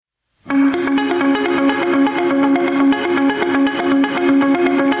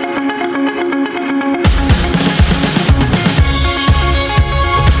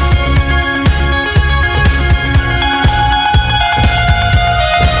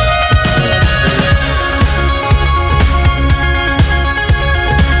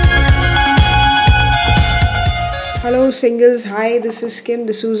singles. Hi, this is Kim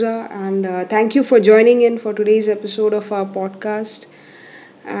D'Souza, and thank you for joining in for today's episode of our podcast.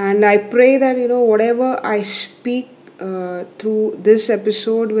 And I pray that whatever I speak through this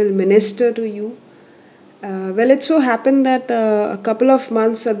episode will minister to you. It so happened that a couple of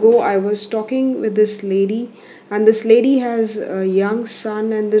months ago I was talking with this lady, and this lady has a young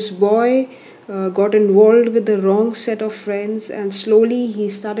son, and this boy got involved with the wrong set of friends, and slowly he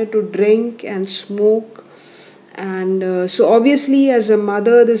started to drink and smoke. And so, obviously, as a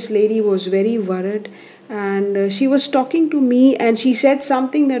mother, this lady was very worried, and she was talking to me, and she said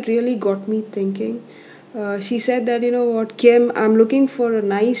something that really got me thinking. She said that, you know what, Kim, I'm looking for a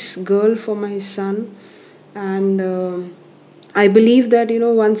nice girl for my son, and I believe that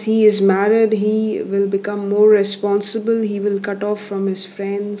once he is married he will become more responsible, he will cut off from his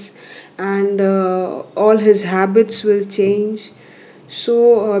friends, and all his habits will change.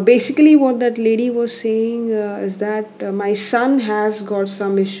 So basically what that lady was saying is that my son has got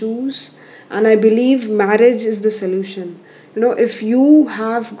some issues, and I believe marriage is the solution. If you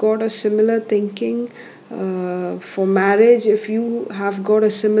have got a similar thinking for marriage, if you have got a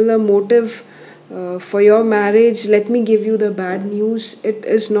similar motive for your marriage, let me give you the bad news. It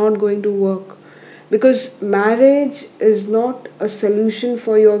is not going to work, because marriage is not a solution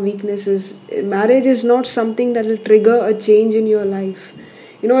for your weaknesses. Marriage is not something that will trigger a change in your life.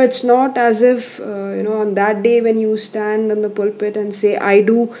 It's not as if on that day when you stand on the pulpit and say I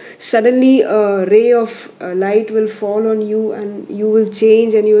do, suddenly a ray of light will fall on you and you will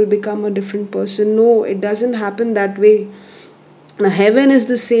change and you will become a different person. No, it doesn't happen that way. The heaven is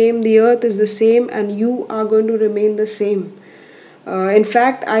the same, the earth is the same, and you are going to remain the same. In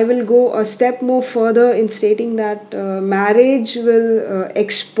fact, I will go a step more further in stating that marriage will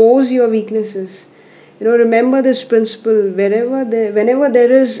expose your weaknesses. Remember this principle: whenever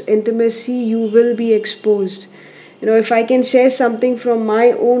there is intimacy, you will be exposed. If I can share something from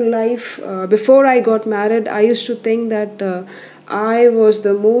my own life, before I got married, I used to think that I was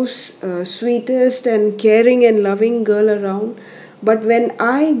the most sweetest and caring and loving girl around. But when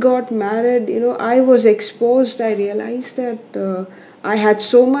I got married, I was exposed. I realized that I had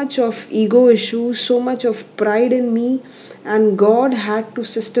so much of ego issues, so much of pride in me, and God had to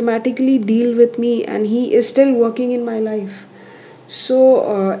systematically deal with me, and He is still working in my life.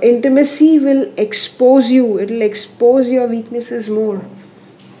 So, intimacy will expose you, it will expose your weaknesses more.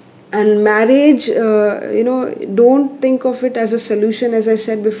 And marriage, don't think of it as a solution. As I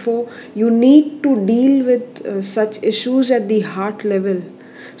said before, you need to deal with such issues at the heart level.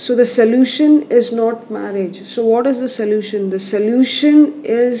 So the solution is not marriage. So what is the solution? The solution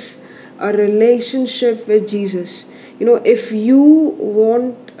is a relationship with Jesus. If you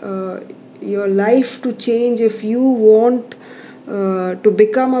want your life to change, if you want to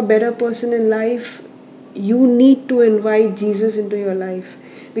become a better person in life, you need to invite Jesus into your life,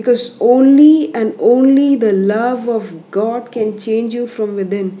 because only and only the love of God can change you from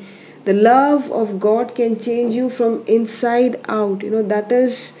within. The love of God can change you from inside out. That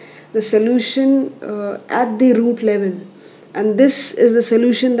is the solution at the root level, and this is the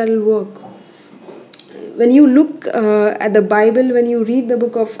solution that will work. When you look at the Bible, when you read the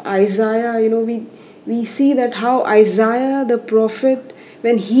book of Isaiah, we see that how Isaiah the prophet,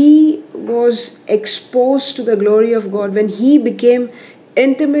 when he was exposed to the glory of God, when he became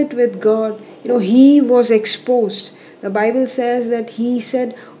intimate with God, he was exposed. The Bible says that he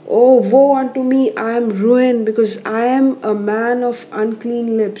said, "Oh, woe unto me, I am ruined, because I am a man of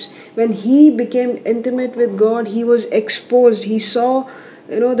unclean lips." When he became intimate with God, he was exposed. He saw,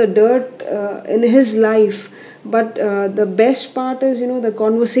 the dirt in his life. But the best part is, the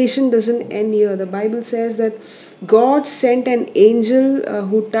conversation doesn't end here. The Bible says that God sent an angel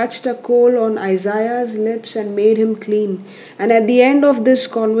who touched a coal on Isaiah's lips and made him clean. And at the end of this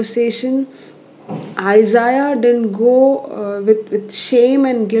conversation, Isaiah didn't go with shame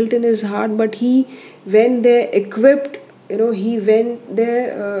and guilt in his heart, but he went there equipped. He went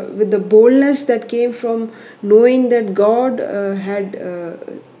there with the boldness that came from knowing that God had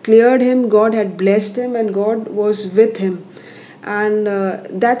cleared him, God had blessed him, and God was with him. And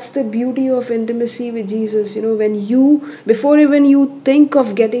that's the beauty of intimacy with Jesus. When you, before even you think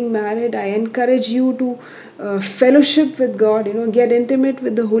of getting married, I encourage you to fellowship with God. Get intimate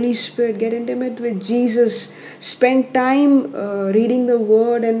with the Holy Spirit, get intimate with Jesus, spend time reading the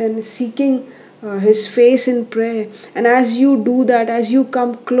Word, and then seeking His face in prayer. And as you do that, as you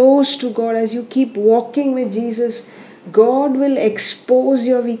come close to God, as you keep walking with Jesus, God will expose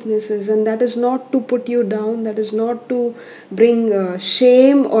your weaknesses, and that is not to put you down, that is not to bring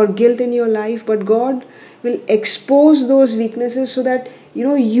shame or guilt in your life, but God will expose those weaknesses so that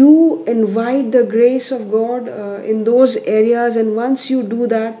you invite the grace of God in those areas, and once you do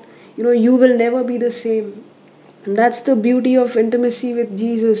that, you will never be the same. And that's the beauty of intimacy with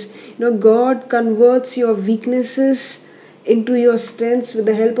Jesus. God converts your weaknesses into your strengths with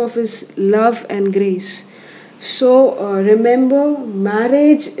the help of His love and grace. So remember,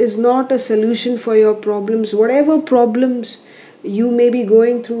 marriage is not a solution for your problems. Whatever problems you may be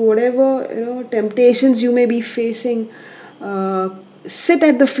going through, whatever temptations you may be facing, sit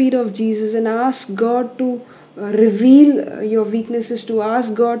at the feet of Jesus and ask God to reveal your weaknesses, to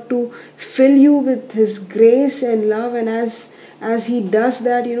ask God to fill you with His grace and love. And as He does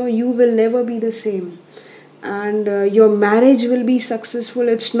that, you will never be the same, and your marriage will be successful.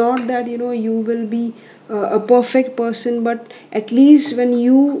 It's not that you will be a perfect person, but at least when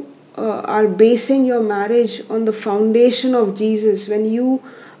you are basing your marriage on the foundation of Jesus, when you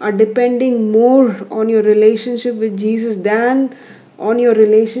are depending more on your relationship with Jesus than on your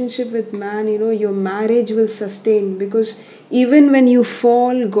relationship with man, your marriage will sustain, because even when you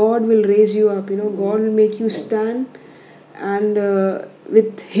fall, God will raise you up. God will make you stand, and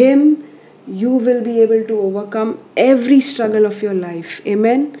with Him you will be able to overcome every struggle of your life.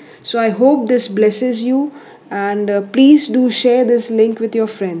 Amen. So I hope this blesses you, and please do share this link with your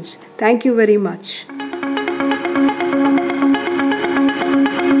friends. Thank you very much.